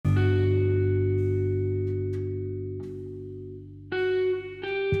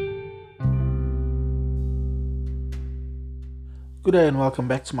Good day and welcome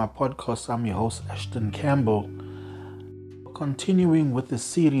back to my podcast. I'm your host, Ashton Campbell. Continuing with the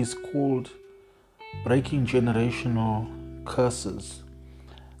series called Breaking Generational Curses,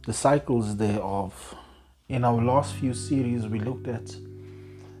 the cycles thereof. In our last few series, we looked at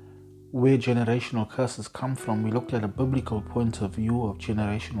where generational curses come from. We looked at a biblical point of view of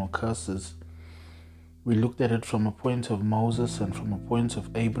generational curses. We looked at it from a point of Moses and from a point of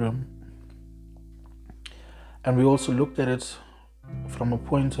Abram. And we also looked at it from a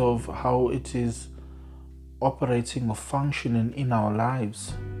point of how it is operating or functioning in our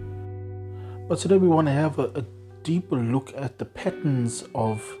lives. But today we want to have a deeper look at the patterns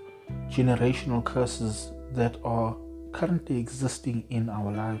of generational curses that are currently existing in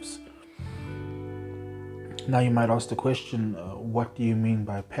our lives. Now you might ask the question, what do you mean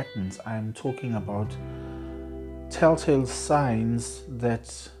by patterns? I'm talking about telltale signs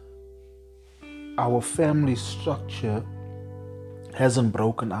that our family structure hasn't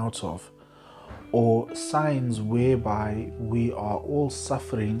broken out of, or signs whereby we are all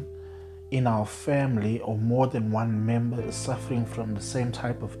suffering in our family, or more than one member is suffering from the same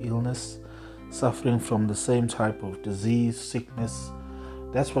type of illness, suffering from the same type of disease, sickness.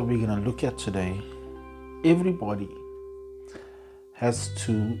 That's what we're going to look at today. Everybody has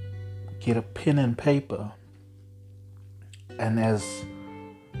to get a pen and paper, and as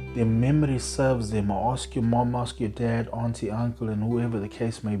their memory serves them, or ask your mom, ask your dad, auntie, uncle, and whoever the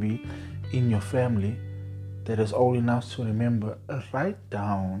case may be in your family that is old enough to remember, write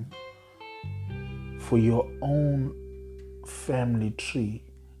down for your own family tree.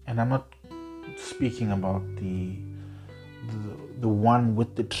 And I'm not speaking about the one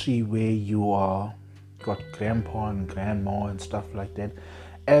with the tree where you are got grandpa and grandma and stuff like that.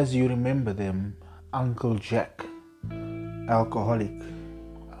 As you remember them, Uncle Jack, alcoholic,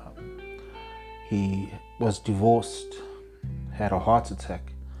 he was divorced, had a heart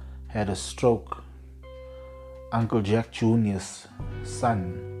attack, had a stroke. Uncle Jack Jr.'s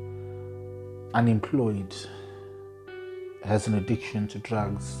son, unemployed, has an addiction to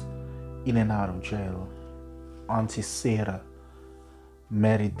drugs, in and out of jail. Auntie Sarah,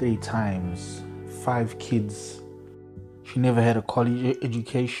 married 3 times, 5 kids. She never had a college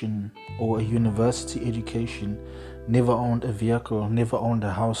education or a university education, never owned a vehicle, never owned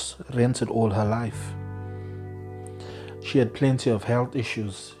a house, rented all her life. She had plenty of health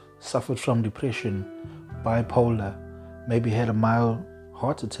issues, suffered from depression, bipolar, maybe had a mild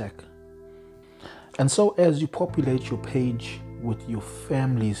heart attack. And so as you populate your page with your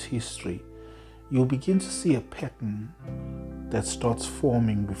family's history, you'll begin to see a pattern that starts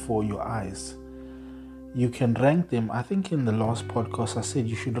forming before your eyes. You can rank them. I think in the last podcast I said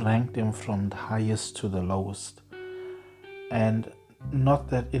you should rank them from the highest to the lowest. And not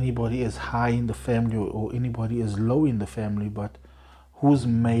that anybody is high in the family or anybody is low in the family, but who's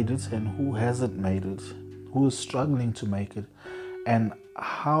made it and who hasn't made it, who is struggling to make it, and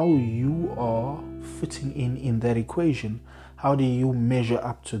how you are fitting in that equation. How do you measure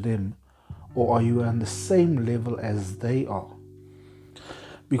up to them? Or are you on the same level as they are?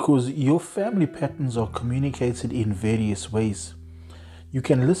 Because your family patterns are communicated in various ways. You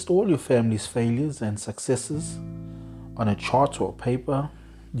can list all your family's failures and successes on a chart or paper.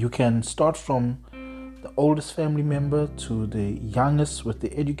 You can start from the oldest family member to the youngest with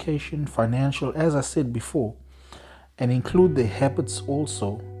the education, financial, as I said before, and include the habits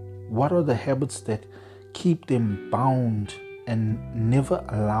also. What are the habits that keep them bound and never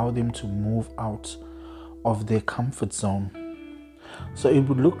allow them to move out of their comfort zone? So it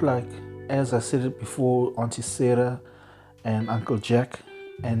would look like, as I said it before, Auntie Sarah and Uncle Jack.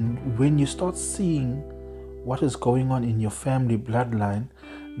 And when you start seeing what is going on in your family bloodline,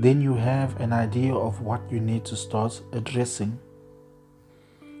 then you have an idea of what you need to start addressing.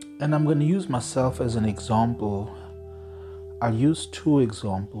 And I'm going to use myself as an example. I'll use 2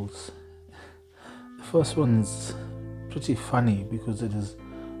 examples. The first one's pretty funny because it is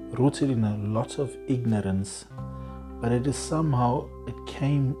rooted in a lot of ignorance, but it is somehow, it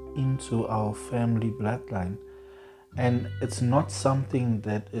came into our family bloodline. And it's not something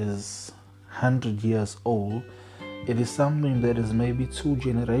that is 100 years old. It is something that is maybe 2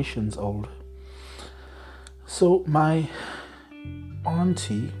 generations old. So my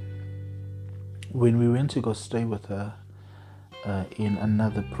auntie, when we went to go stay with her in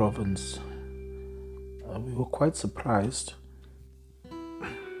another province, we were quite surprised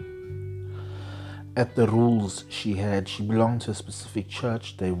at the rules she had. She belonged to a specific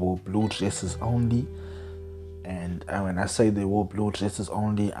church. They wore blue dresses only. And when I say they wore blue dresses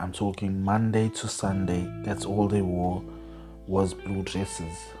only, I'm talking Monday to Sunday. That's all they wore, was blue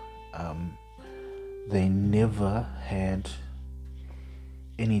dresses. They never had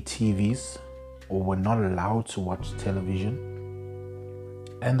any TVs or were not allowed to watch television,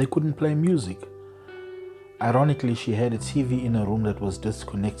 and they couldn't play music. Ironically, she had a TV in a room that was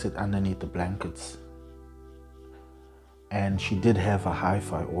disconnected underneath the blankets. And she did have a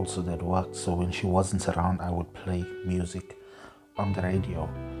hi-fi also that worked, so when she wasn't around, I would play music on the radio.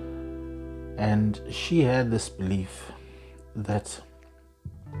 And she had this belief that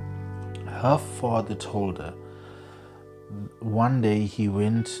her father told her one day he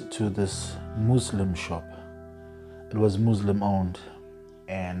went to this Muslim shop. It was Muslim owned,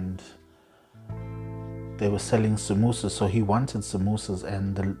 and they were selling samosas, so he wanted samosas,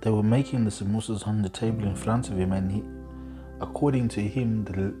 and they were making the samosas on the table in front of him, and according to him,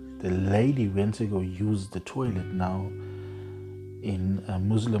 the lady went to go use the toilet. Now, in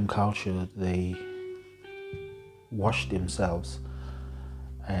Muslim culture, they wash themselves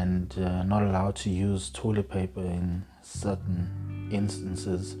and not allowed to use toilet paper in certain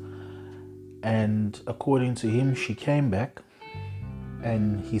instances. And according to him, she came back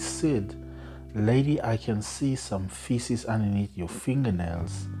and he said, "Lady, I can see some feces underneath your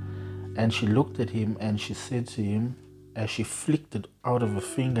fingernails." And she looked at him and she said to him, as she flicked it out of her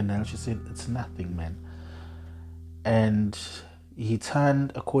fingernail, she said, "It's nothing, man." And he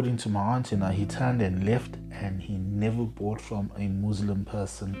turned, according to my auntie now, he turned and left, and he never bought from a Muslim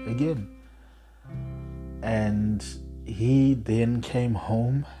person again. And he then came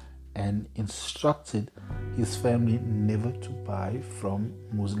home and instructed his family never to buy from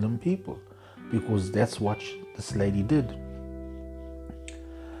Muslim people, because that's what this lady did.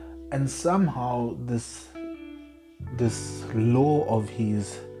 And somehow this law of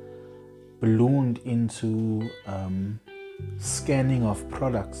his ballooned into scanning of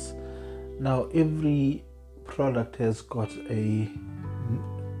products. Now every product has got a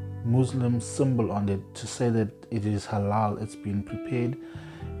Muslim symbol on it to say that it is halal. It's been prepared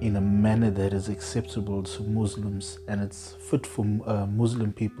in a manner that is acceptable to Muslims, and it's fit for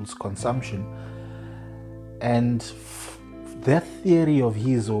Muslim people's consumption. And that theory of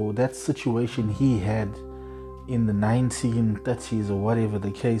his, or that situation he had in the 1930s or whatever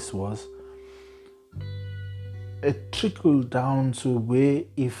the case was, it trickled down to where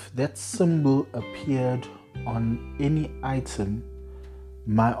if that symbol appeared on any item,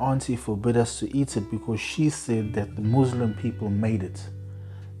 my auntie forbid us to eat it, because she said that the Muslim people made it.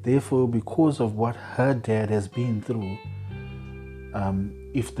 Therefore, because of what her dad has been through,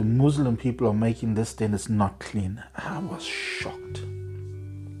 if the Muslim people are making this, then it's not clean. I was shocked.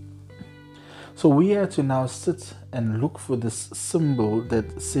 So we had to now sit and look for this symbol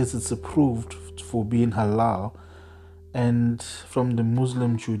that says it's approved for being halal, and from the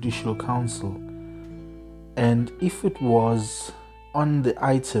Muslim Judicial Council. And if it was on the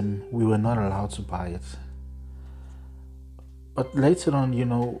item, we were not allowed to buy it. But later on,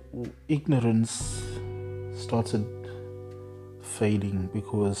 ignorance started fading,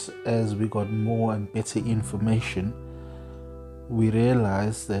 because as we got more and better information, we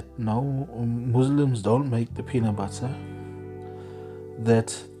realized that no, Muslims don't make the peanut butter,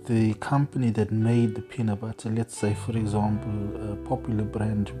 that the company that made the peanut butter, let's say for example a popular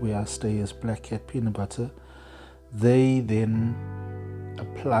brand where I stay is Black Cat Peanut Butter, they then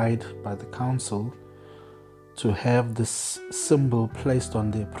applied by the council to have this symbol placed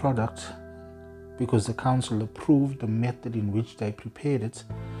on their product, because the council approved the method in which they prepared it,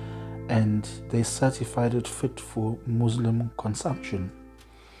 and they certified it fit for Muslim consumption.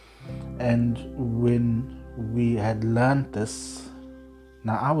 And when we had learned this,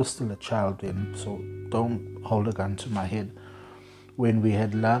 now I was still a child then, so don't hold a gun to my head. When we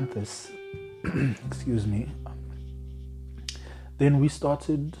had learned this, excuse me, then we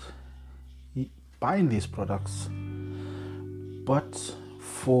started buying these products. But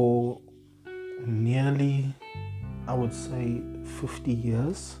for nearly, I would say 50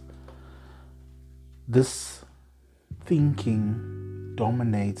 years, this thinking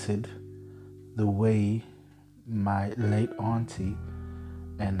dominated the way my late auntie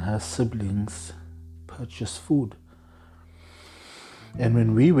and her siblings purchased food. And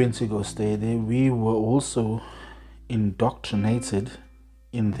when we went to go stay there, we were also indoctrinated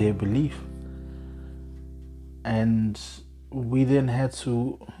in their belief. And we then had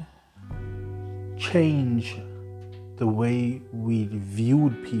to change the way we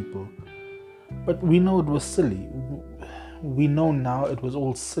viewed people. But we know it was silly. We know now it was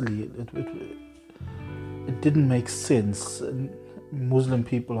all silly. It didn't make sense. Muslim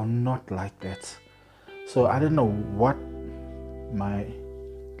people are not like that. So I don't know what my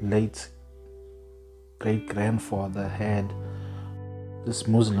late great-grandfather had, this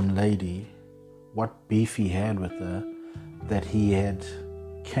Muslim lady, what beef he had with her, that he had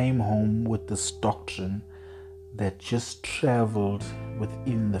came home with this doctrine that just traveled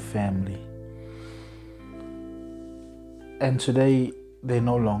within the family. And today, they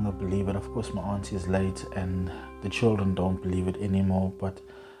no longer believe it. Of course, my auntie is late and the children don't believe it anymore. But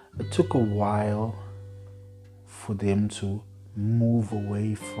it took a while for them to move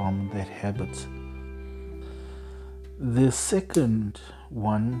away from that habit. The second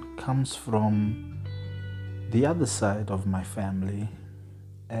one comes from the other side of my family.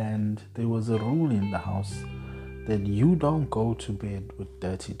 And there was a rule in the house that you don't go to bed with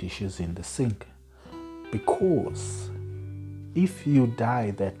dirty dishes in the sink, because if you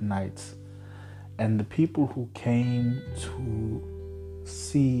die that night and the people who came to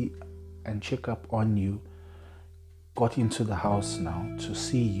see and check up on you got into the house now to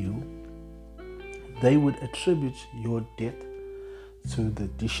see you, they would attribute your death to the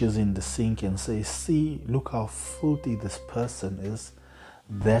dishes in the sink and say, see, look how filthy this person is.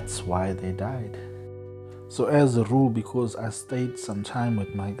 That's why they died. So as a rule, because I stayed some time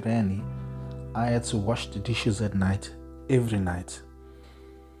with my granny, I had to wash the dishes at night, every night.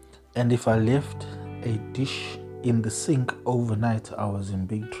 And if I left a dish in the sink overnight, I was in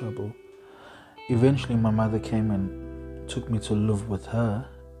big trouble. Eventually, my mother came and took me to live with her,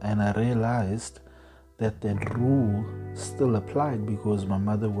 and I realized that rule still applied, because my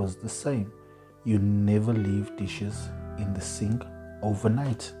mother was the same. You never leave dishes in the sink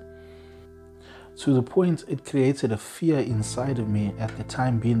overnight. To the point it created a fear inside of me at the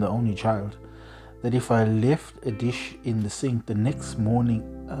time, being the only child, that if I left a dish in the sink the next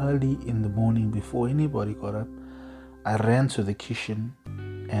morning, early in the morning before anybody got up, I ran to the kitchen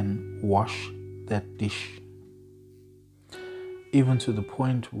and washed that dish. Even to the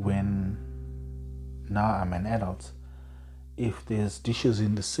point when now I'm an adult, if there's dishes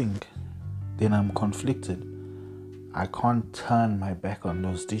in the sink, then I'm conflicted. I can't turn my back on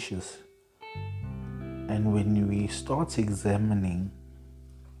those dishes. And when we start examining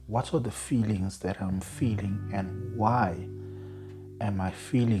what are the feelings that I'm feeling and why am I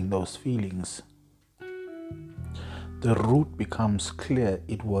feeling those feelings, the root becomes clear.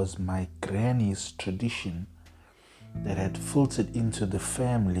 It was my granny's tradition that had filtered into the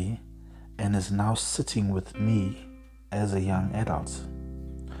family and is now sitting with me as a young adult.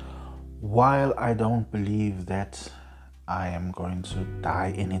 While I don't believe that I am going to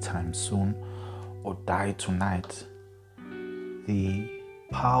die anytime soon or die tonight, the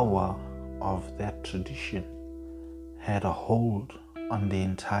power of that tradition had a hold on the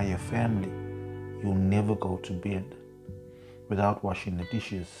entire family. You'll never go to bed without washing the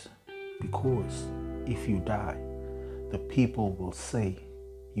dishes, because if you die, the people will say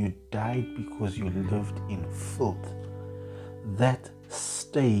you died because you lived in filth. That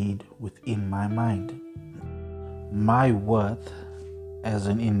stayed within my mind. My worth as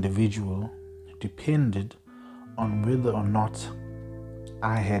an individual depended on whether or not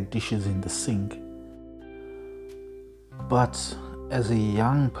I had dishes in the sink. But as a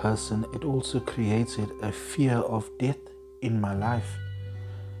young person, it also created a fear of death in my life.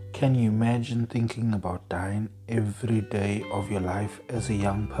 Can you imagine thinking about dying every day of your life as a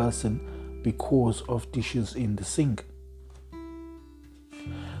young person because of dishes in the sink?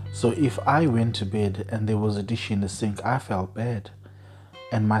 So if I went to bed and there was a dish in the sink, I felt bad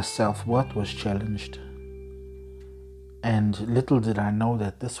and my self-worth was challenged. And little did I know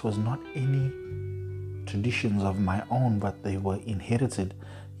that this was not any traditions of my own, but they were inherited.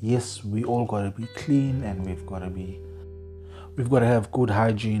 Yes, we all got to be clean, and we've got to have good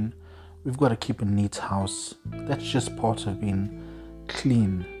hygiene. We've got to keep a neat house. That's just part of being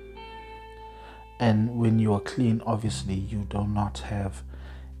clean. And when you are clean, obviously you do not have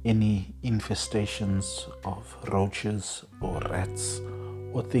any infestations of roaches or rats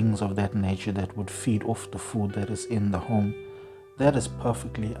or things of that nature that would feed off the food that is in the home. That is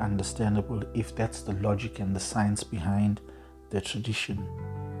perfectly understandable if that's the logic and the science behind the tradition.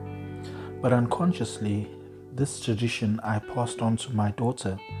 But unconsciously, this tradition I passed on to my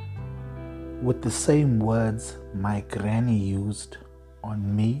daughter with the same words my granny used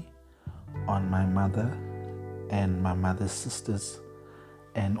on me, on my mother and my mother's sisters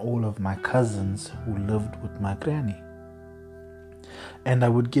and all of my cousins who lived with my granny. And I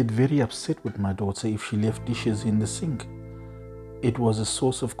would get very upset with my daughter if she left dishes in the sink. It was a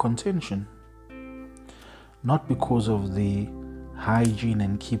source of contention, not because of the hygiene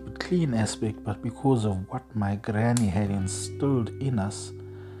and keep it clean aspect, but because of what my granny had instilled in us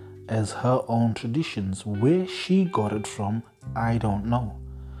as her own traditions. Where she got it from, I don't know.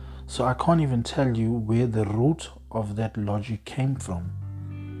 So I can't even tell you where the root of that logic came from.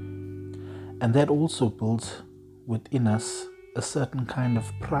 And that also built within us a certain kind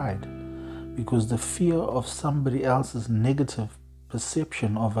of pride, because the fear of somebody else's negative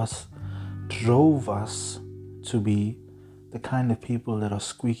perception of us drove us to be the kind of people that are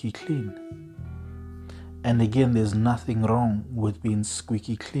squeaky clean. And again, there's nothing wrong with being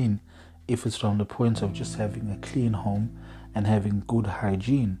squeaky clean if it's from the point of just having a clean home and having good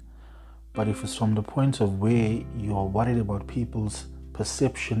hygiene. But if it's from the point of where you're worried about people's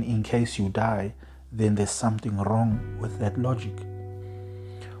perception in case you die, then there's something wrong with that logic.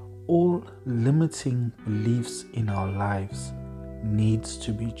 All limiting beliefs in our lives needs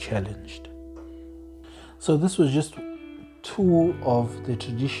to be challenged. So this was just two of the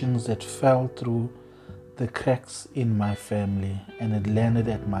traditions that fell through the cracks in my family, and it landed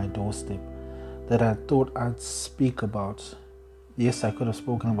at my doorstep, that I thought I'd speak about. Yes, I could have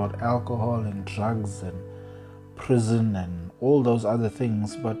spoken about alcohol and drugs and prison and all those other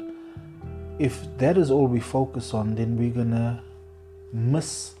things, but if that is all we focus on, then we're gonna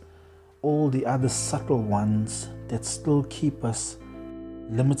miss all the other subtle ones that still keep us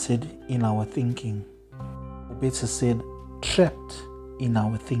limited in our thinking, or better said, trapped in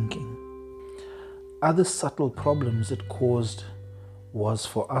our thinking. Other subtle problems it caused was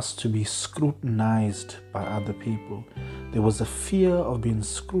for us to be scrutinized by other people. There was a fear of being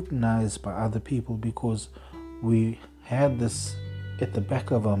scrutinized by other people because we had this at the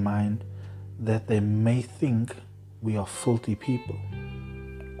back of our mind that they may think we are filthy people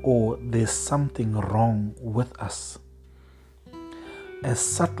or there's something wrong with us. As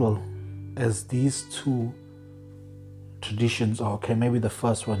subtle as these two traditions are, okay, maybe the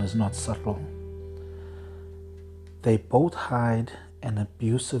first one is not subtle. They both hide an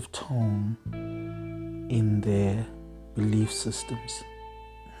abusive tone in their belief systems.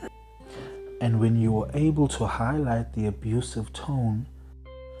 And when you are able to highlight the abusive tone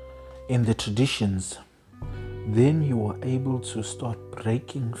in the traditions, then you are able to start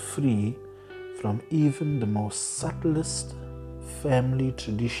breaking free from even the most subtlest family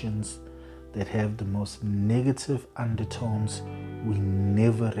traditions that have the most negative undertones we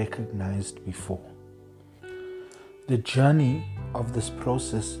never recognized before. The journey of this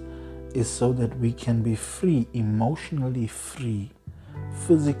process is so that we can be free, emotionally free,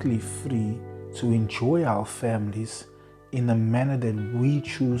 physically free, to enjoy our families in a manner that we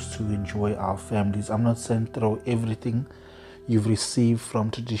choose to enjoy our families. I'm not saying throw everything you've received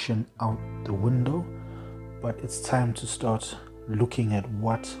from tradition out the window, but it's time to start looking at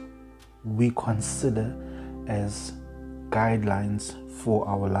what we consider as guidelines for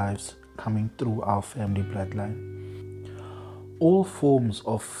our lives coming through our family bloodline. All forms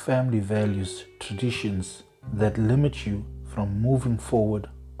of family values, traditions that limit you from moving forward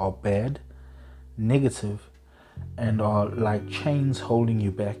are bad, negative, and are like chains holding you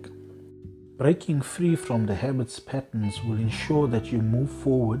back. Breaking free from the habits patterns will ensure that you move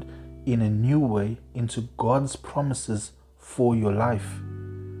forward in a new way into God's promises for your life.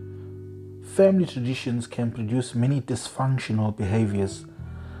 Family traditions can produce many dysfunctional behaviors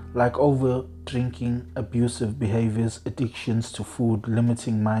like over drinking, abusive behaviors, addictions to food,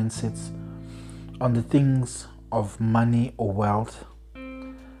 limiting mindsets on the things of money or wealth.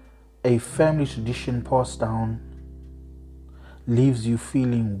 A family tradition passed down leaves you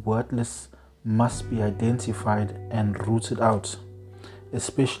feeling worthless, must be identified and rooted out,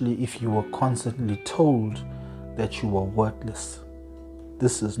 especially if you were constantly told that you are worthless.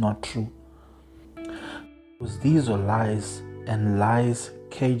 This is not true. Because these are lies, and lies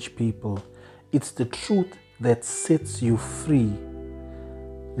cage people. It's the truth that sets you free.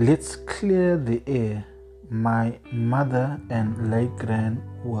 Let's clear the air. My mother and late grand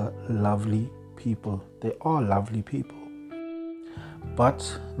were lovely people. They are lovely people.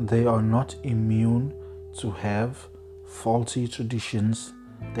 But they are not immune to have faulty traditions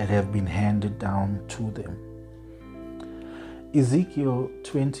that have been handed down to them. Ezekiel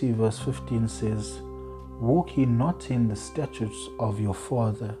 20 verse 15 says, "Walk ye not in the statutes of your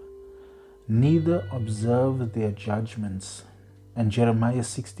father, neither observe their judgments." And Jeremiah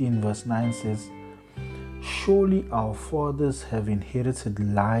 16 verse 9 says, "Surely our fathers have inherited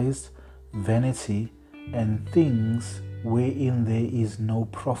lies, vanity, and things wherein there is no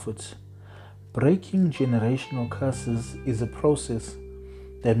profit." Breaking generational curses is a process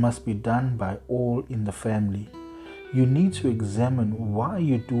that must be done by all in the family. You need to examine why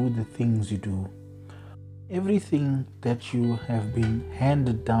you do the things you do. Everything that you have been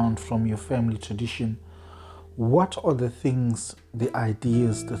handed down from your family tradition, what are the things, the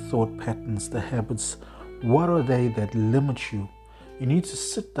ideas, the thought patterns, the habits, what are they that limit you? You need to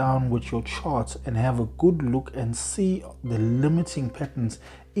sit down with your chart and have a good look and see the limiting patterns,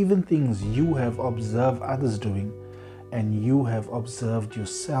 even things you have observed others doing, and you have observed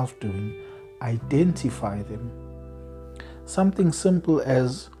yourself doing, identify them. Something simple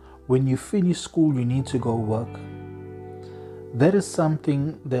as when you finish school, you need to go work. That is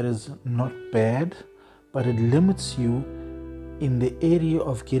something that is not bad, but it limits you in the area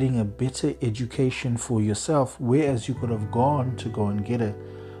of getting a better education for yourself, whereas you could have gone to go and get a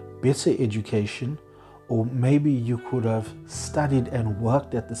better education, or maybe you could have studied and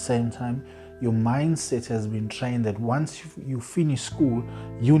worked at the same time. Your mindset has been trained that once you finish school,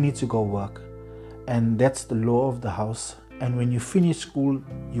 you need to go work. And that's the law of the house. And when you finish school,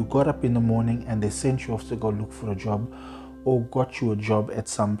 you got up in the morning and they sent you off to go look for a job or got you a job at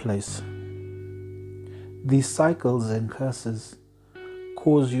some place. These cycles and curses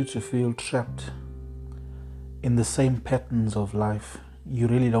cause you to feel trapped in the same patterns of life. You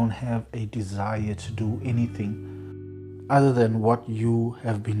really don't have a desire to do anything other than what you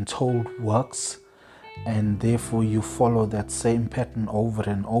have been told works, and therefore you follow that same pattern over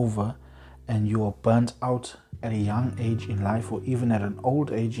and over, and you are burnt out at a young age in life, or even at an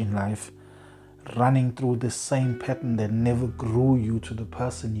old age in life, running through the same pattern that never grew you to the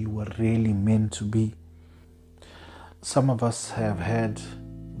person you were really meant to be. Some of us have had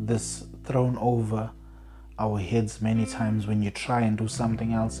this thrown over our heads many times when you try and do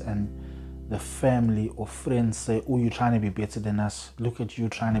something else and the family or friends say, oh, you're trying to be better than us. Look at you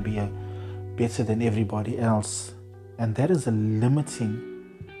trying to be better than everybody else. And that is a limiting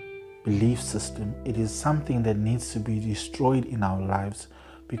belief system. It is something that needs to be destroyed in our lives,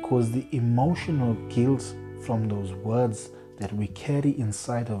 because the emotional guilt from those words that we carry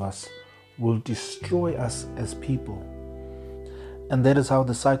inside of us will destroy us as people. And that is how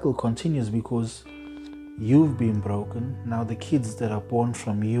the cycle continues, because you've been broken. Now the kids that are born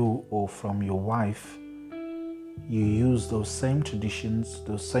from you or from your wife, you use those same traditions,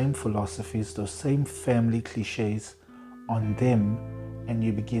 those same philosophies, those same family cliches on them, and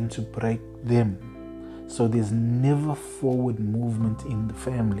you begin to break them. So there's never forward movement in the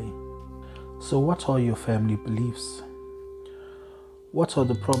family. So what are your family beliefs? What are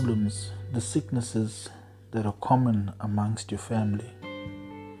the problems, the sicknesses that are common amongst your family?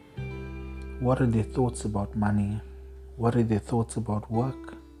 What are their thoughts about money? What are their thoughts about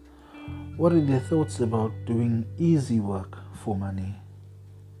work? What are their thoughts about doing easy work for money?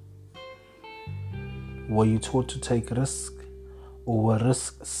 Were you taught to take risks, or were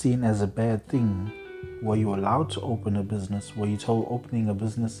risks seen as a bad thing? Were you allowed to open a business? Were you told opening a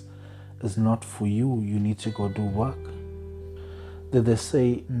business is not for you, you need to go do work? Did they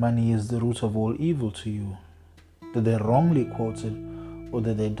say money is the root of all evil to you? Did they wrongly quote it, or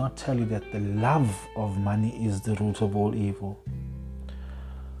did they not tell you that the love of money is the root of all evil?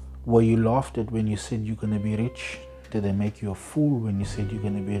 Were you laughed at when you said you're going to be rich? Did they make you a fool when you said you're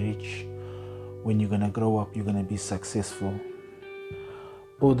going to be rich? When you're going to grow up, you're going to be successful?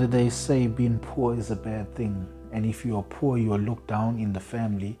 Or did they say being poor is a bad thing, and if you are poor, you are looked down in the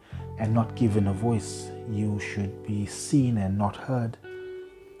family and not given a voice? You should be seen and not heard.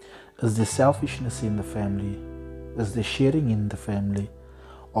 Is there selfishness in the family? Is there sharing in the family?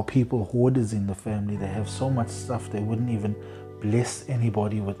 Are people hoarders in the family? They have so much stuff they wouldn't even bless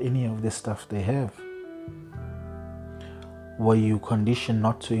anybody with any of the stuff they have. Were you conditioned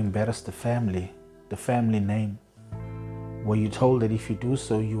not to embarrass the family name? Were you told that if you do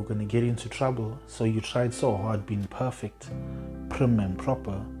so, you're going to get into trouble? So you tried so hard being perfect, prim and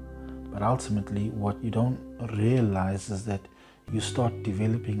proper. But ultimately, what you don't realize is that you start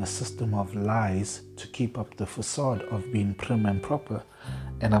developing a system of lies to keep up the facade of being prim and proper.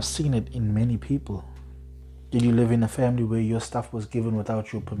 And I've seen it in many people. Did you live in a family where your stuff was given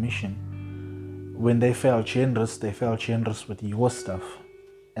without your permission? When they felt generous with your stuff.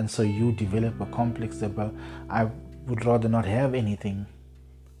 And so you develop a complex that, well, I would rather not have anything.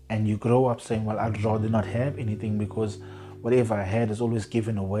 And you grow up saying, well, I'd rather not have anything because whatever I had is always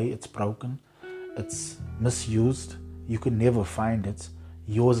given away. It's broken. It's misused. You could never find it.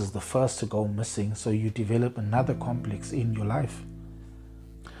 Yours is the first to go missing. So you develop another complex in your life.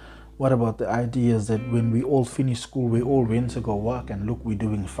 What about the ideas that when we all finished school, we all went to go work and look, we're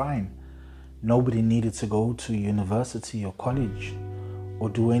doing fine. Nobody needed to go to university or college or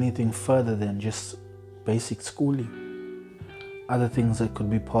do anything further than just basic schooling. Other things that could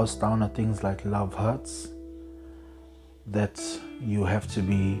be passed down are things like love hurts, that you have to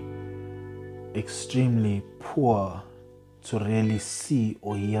be extremely poor to really see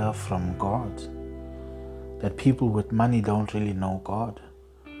or hear from God, that people with money don't really know God,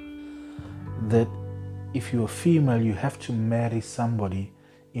 that if you're a female, you have to marry somebody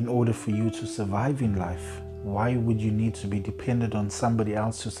in order for you to survive in life. Why would you need to be dependent on somebody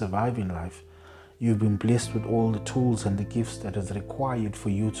else to survive in life? You've been blessed with all the tools and the gifts that is required for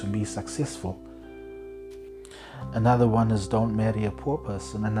you to be successful. Another one is don't marry a poor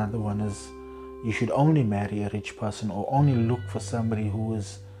person. Another one is you should only marry a rich person, or only look for somebody who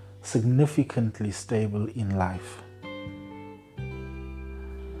is significantly stable in life.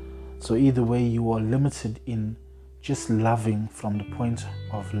 So either way, you are limited in just loving from the point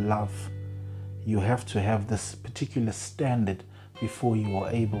of love. You have to have this particular standard before you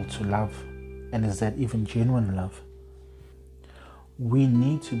are able to love. And is that even genuine love? We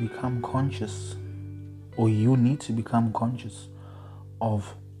need to become conscious, or you need to become conscious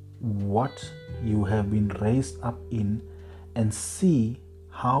of what you have been raised up in, and see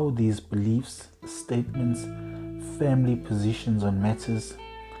how these beliefs, statements, family positions on matters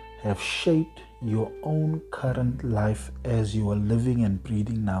have shaped your own current life as you are living and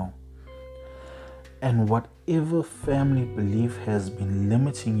breathing now. And whatever family belief has been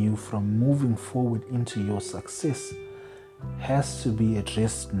limiting you from moving forward into your success has to be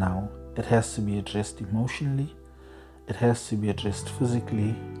addressed now. It has to be addressed emotionally, it has to be addressed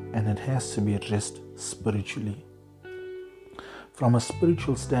physically, and it has to be addressed spiritually. From a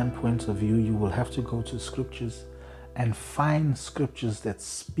spiritual standpoint of view, you will have to go to scriptures and find scriptures that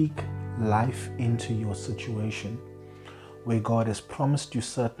speak life into your situation, where God has promised you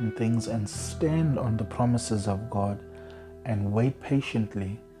certain things, and stand on the promises of God and wait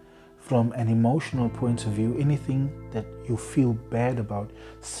patiently. From an emotional point of view, anything that you feel bad about,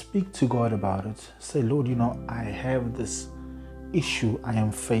 speak to God about it. Say, Lord, I have this issue I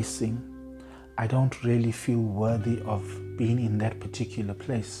am facing. I don't really feel worthy of being in that particular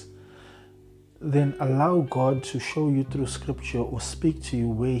place. Then allow God to show you through scripture, or speak to you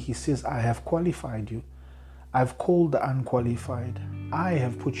where He says, I have qualified you. I've called the unqualified. I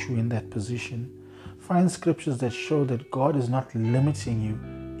have put you in that position. Find scriptures that show that God is not limiting you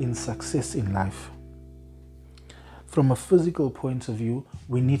in success in life. From a physical point of view,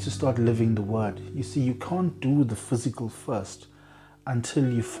 we need to start living the word. You see, you can't do the physical first until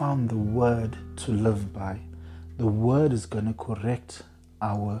you found the word to live by. The word is going to correct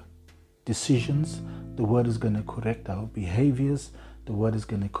our decisions. The word is going to correct our behaviors. The word is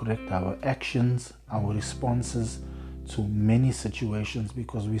going to correct our actions, our responses to many situations,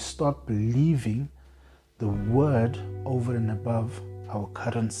 because we start believing the word over and above our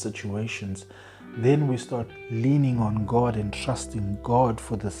current situations. Then we start leaning on God and trusting God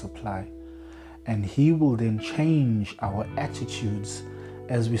for the supply. And He will then change our attitudes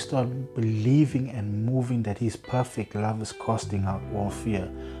as we start believing and moving that His perfect love is casting out all fear.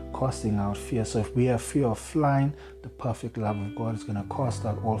 Casting out fear. So if we have fear of flying, the perfect love of God is going to cast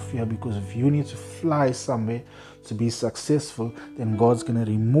out all fear, because if you need to fly somewhere to be successful, then God's going to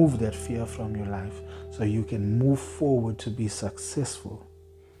remove that fear from your life so you can move forward to be successful.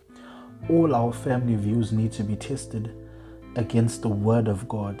 All our family views need to be tested against the Word of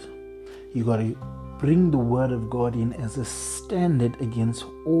God. You got to bring the Word of God in as a standard against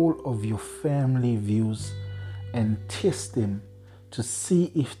all of your family views and test them to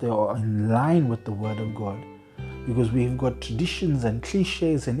see if they are in line with the Word of God. Because we've got traditions and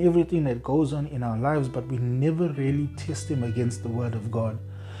cliches and everything that goes on in our lives, but we never really test them against the Word of God.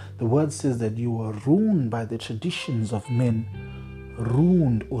 The Word says that you are ruined by the traditions of men,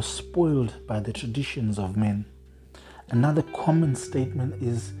 ruined or spoiled by the traditions of men. Another common statement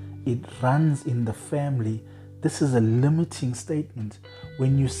is, it runs in the family. This is a limiting statement.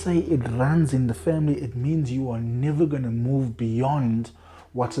 When you say it runs in the family, it means you are never going to move beyond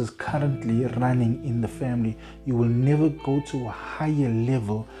what is currently running in the family. You will never go to a higher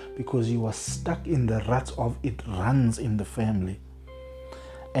level because you are stuck in the rut of it runs in the family.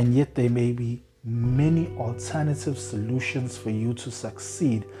 And yet there may be many alternative solutions for you to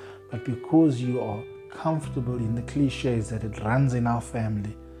succeed, but because you are comfortable in the cliches that it runs in our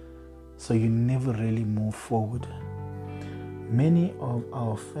family, so you never really move forward. Many of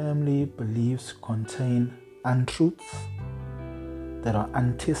our family beliefs contain untruths that are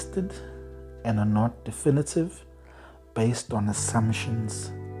untested and are not definitive, based on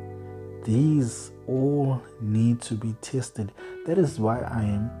assumptions. These all need to be tested. That is why I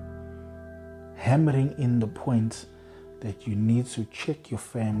am hammering in the point that you need to check your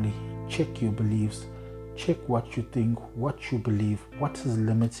family, check your beliefs, check what you think, what you believe, what is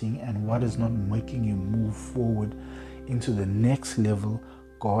limiting and what is not making you move forward into the next level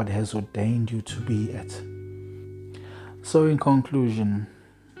God has ordained you to be at. So in conclusion,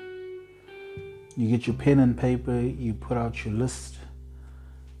 you get your pen and paper, you put out your list,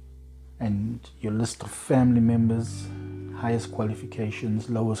 and your list of family members, highest qualifications,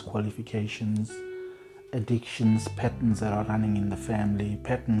 lowest qualifications, addictions, patterns that are running in the family,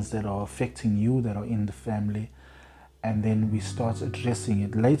 patterns that are affecting you that are in the family, and then we start addressing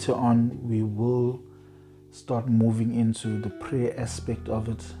it. Later on, we will start moving into the prayer aspect of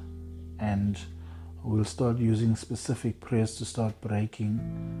it, and we'll start using specific prayers to start breaking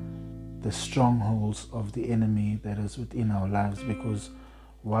the strongholds of the enemy that is within our lives. Because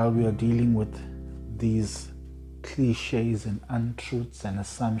while we are dealing with these cliches and untruths and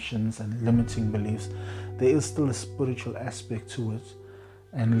assumptions and limiting beliefs, there is still a spiritual aspect to it.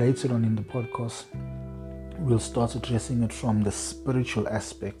 And later on in the podcast, we'll start addressing it from the spiritual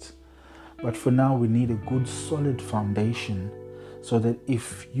aspect. But for now, we need a good solid foundation, so that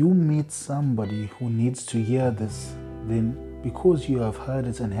if you meet somebody who needs to hear this, then because you have heard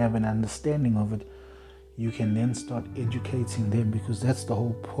it and have an understanding of it, you can then start educating them, because that's the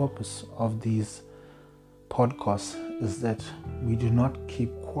whole purpose of these podcasts, is that we do not keep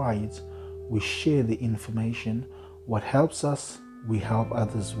quiet. We share the information. What helps us, we help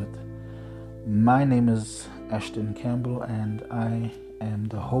others with. My name is Ashton Campbell, and I am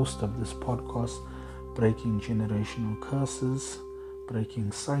the host of this podcast, Breaking Generational Curses,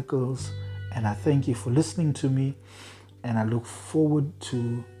 Breaking Cycles. And I thank you for listening to me, and I look forward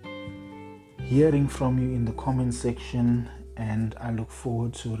to hearing from you in the comment section, and I look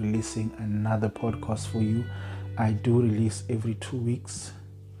forward to releasing another podcast for you. I do release every 2 weeks,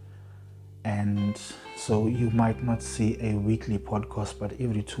 and so you might not see a weekly podcast, but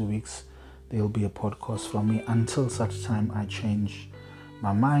every 2 weeks there will be a podcast from me, until such time I change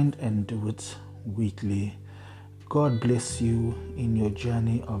my mind and do it weekly. God bless you in your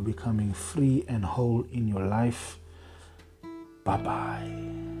journey of becoming free and whole in your life. Bye-bye.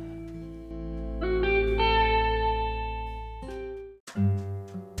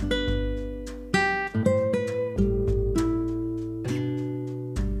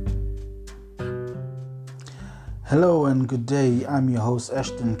 Hello and good day. I'm your host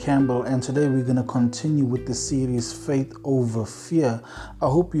Ashton Campbell, and today we're going to continue with the series Faith Over Fear. I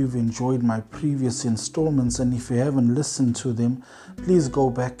hope you've enjoyed my previous installments, and if you haven't listened to them, please go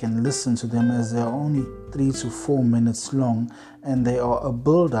back and listen to them, as they're only 3 to 4 minutes long, and they are a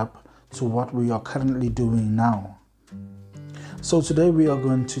build-up to what we are currently doing now. So today we are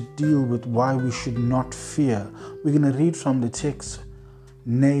going to deal with why we should not fear. We're going to read from the text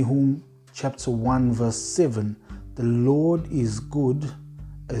Nahum chapter 1 verse 7. The Lord is good,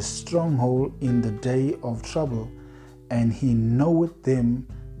 a stronghold in the day of trouble, and he knoweth them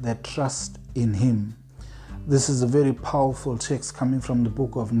that trust in him. This is a very powerful text coming from the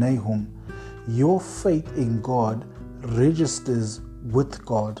book of Nahum. Your faith in God registers with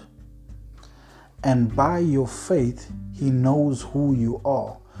God, and by your faith he knows who you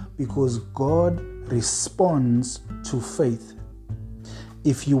are, because God responds to faith.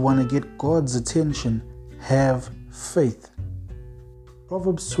 If you want to get God's attention, have faith.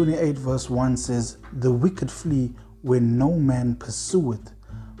 Proverbs 28 verse 1 says, the wicked flee where no man pursueth,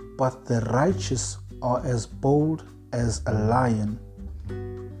 but the righteous are as bold as a lion.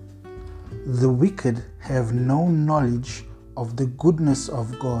 The wicked have no knowledge of the goodness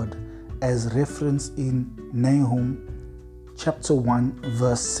of God, as referenced in Nahum chapter 1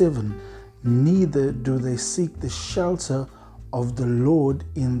 verse 7. Neither do they seek the shelter of the Lord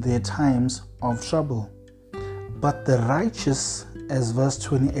in their times of trouble. But the righteous, as verse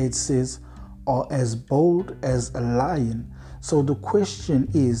 28 says, are as bold as a lion. So the question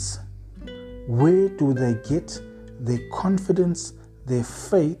is, where do they get their confidence, their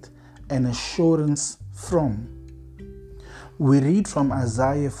faith, and assurance from? We read from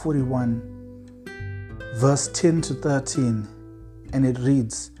Isaiah 41, verse 10 to 13, and it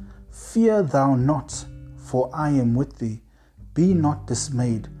reads, fear thou not, for I am with thee. Be not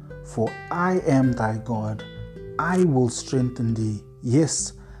dismayed, for I am thy God. I will strengthen thee.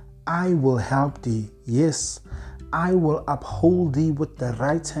 Yes, I will help thee. Yes, I will uphold thee with the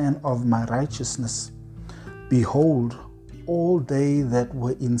right hand of my righteousness. Behold, all they that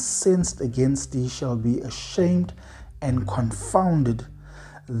were incensed against thee shall be ashamed and confounded.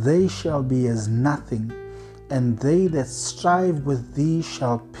 They shall be as nothing, and they that strive with thee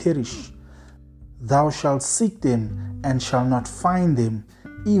shall perish. Thou shalt seek them, and shall not find them,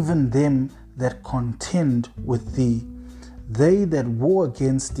 even them that contend with thee. They that war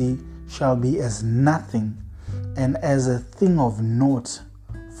against thee shall be as nothing, and as a thing of naught.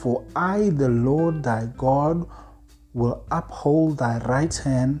 For I, the Lord thy God, will uphold thy right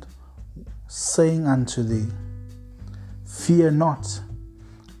hand, saying unto thee, fear not,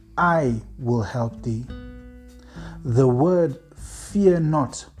 I will help thee. The word fear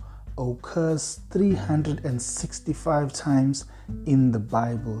not occurs 365 times in the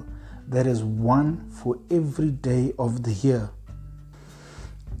Bible. that is one for every day of the year.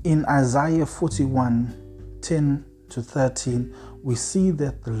 In Isaiah 41:10-13, we see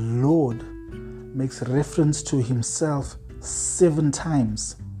that the Lord makes reference to himself 7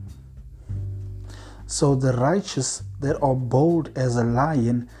 times. So the righteous that are bold as a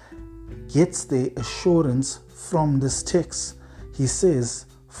lion gets their assurance from this text. He says,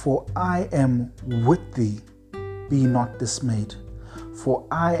 "For I am with thee, be not dismayed. For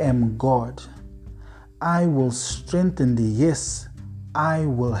I am God. I will strengthen thee. Yes, I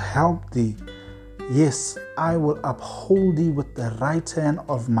will help thee. Yes, I will uphold thee with the right hand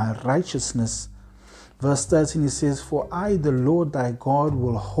of my righteousness." Verse 13, he says, "For I, the Lord thy God,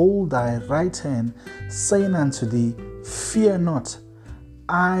 will hold thy right hand, saying unto thee, Fear not,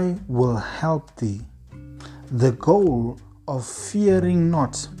 I will help thee." The goal of fearing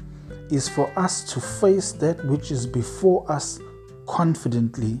not is for us to face that which is before us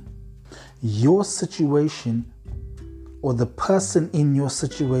confidently. Your situation or the person in your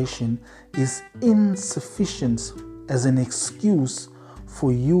situation is insufficient as an excuse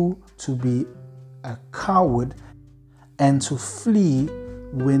for you to be a coward and to flee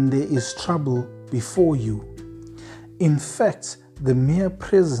when there is trouble before you. In fact, the mere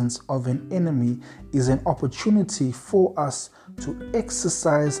presence of an enemy is an opportunity for us to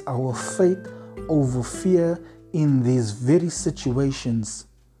exercise our faith over fear in these very situations.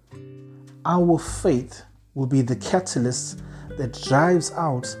 Our faith will be the catalyst that drives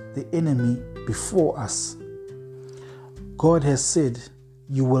out the enemy before us. God has said,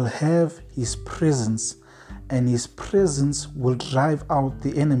 you will have his presence, and his presence will drive out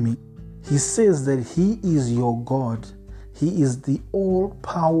the enemy. He says that he is your God. He is the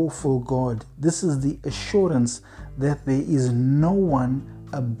all-powerful God. This is the assurance that there is no one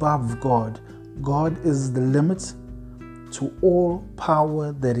above God. God is the limit to all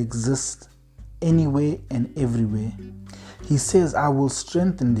power that exists anywhere and everywhere. He says, "I will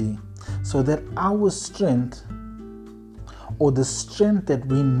strengthen thee," so that our strength, or the strength that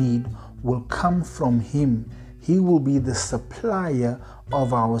we need, will come from him. He will be the supplier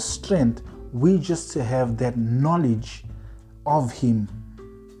of our strength. We just to have that knowledge of him.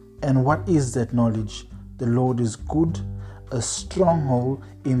 And what is that knowledge? The Lord is good, a stronghold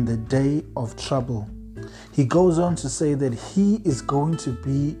in the day of trouble. He goes on to say that he is going to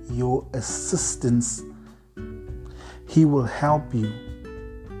be your assistance. He will help you.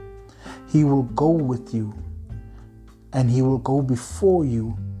 He will go with you. And he will go before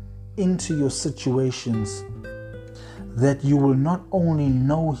you into your situations, that you will not only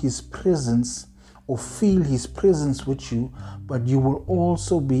know his presence or feel his presence with you, but you will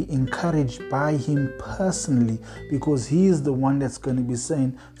also be encouraged by him personally, because he is the one that's going to be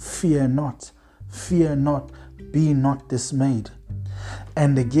saying, "Fear not, fear not, be not dismayed."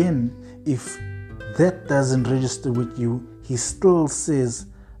 And again, if that doesn't register with you, he still says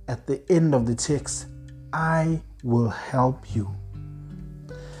at the end of the text, "I will help you."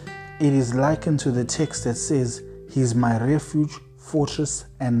 It is likened to the text that says, "He is my refuge, fortress,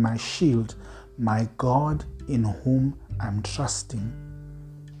 and my shield, my God in whom I'm trusting."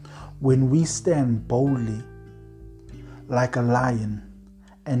 When we stand boldly like a lion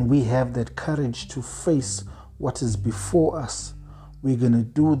and we have that courage to face what is before us, we're going to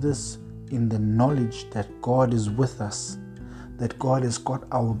do this in the knowledge that God is with us, that God has got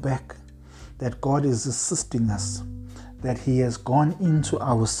our back, that God is assisting us, that he has gone into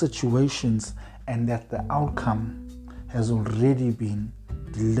our situations, and that the outcome has already been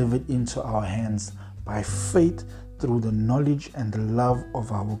delivered into our hands by faith through the knowledge and the love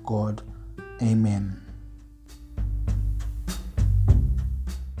of our God. Amen.